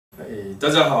大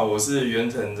家好，我是原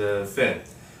腾的 fan。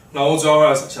那我主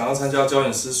要想要参加交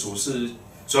点私塾，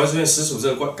主要是因为私塾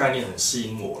这个概念很吸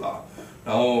引我啦。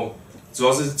然后主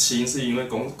要是起因是因为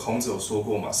孔子有说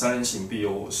过嘛，“三人行，必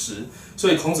有我师”，所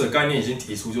以孔子的概念已经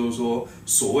提出，就是说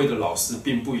所谓的老师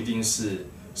并不一定是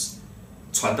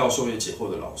传道授业解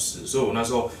惑的老师。所以我那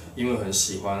时候因为很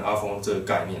喜欢阿峰这个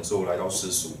概念，所以我来到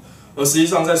私塾。而实际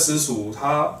上，在私塾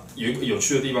它有一个有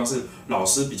趣的地方是，老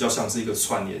师比较像是一个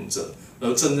串联者，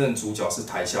而真正主角是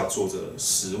台下坐着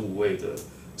15位的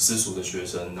私塾的学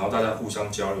生，然后大家互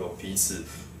相交流，彼此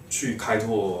去开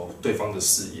拓对方的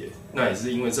视野。那也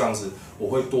是因为这样子，我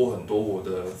会多很多我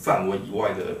的范围以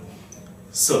外的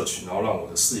社群，然后让我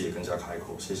的视野更加开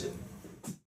阔。谢谢。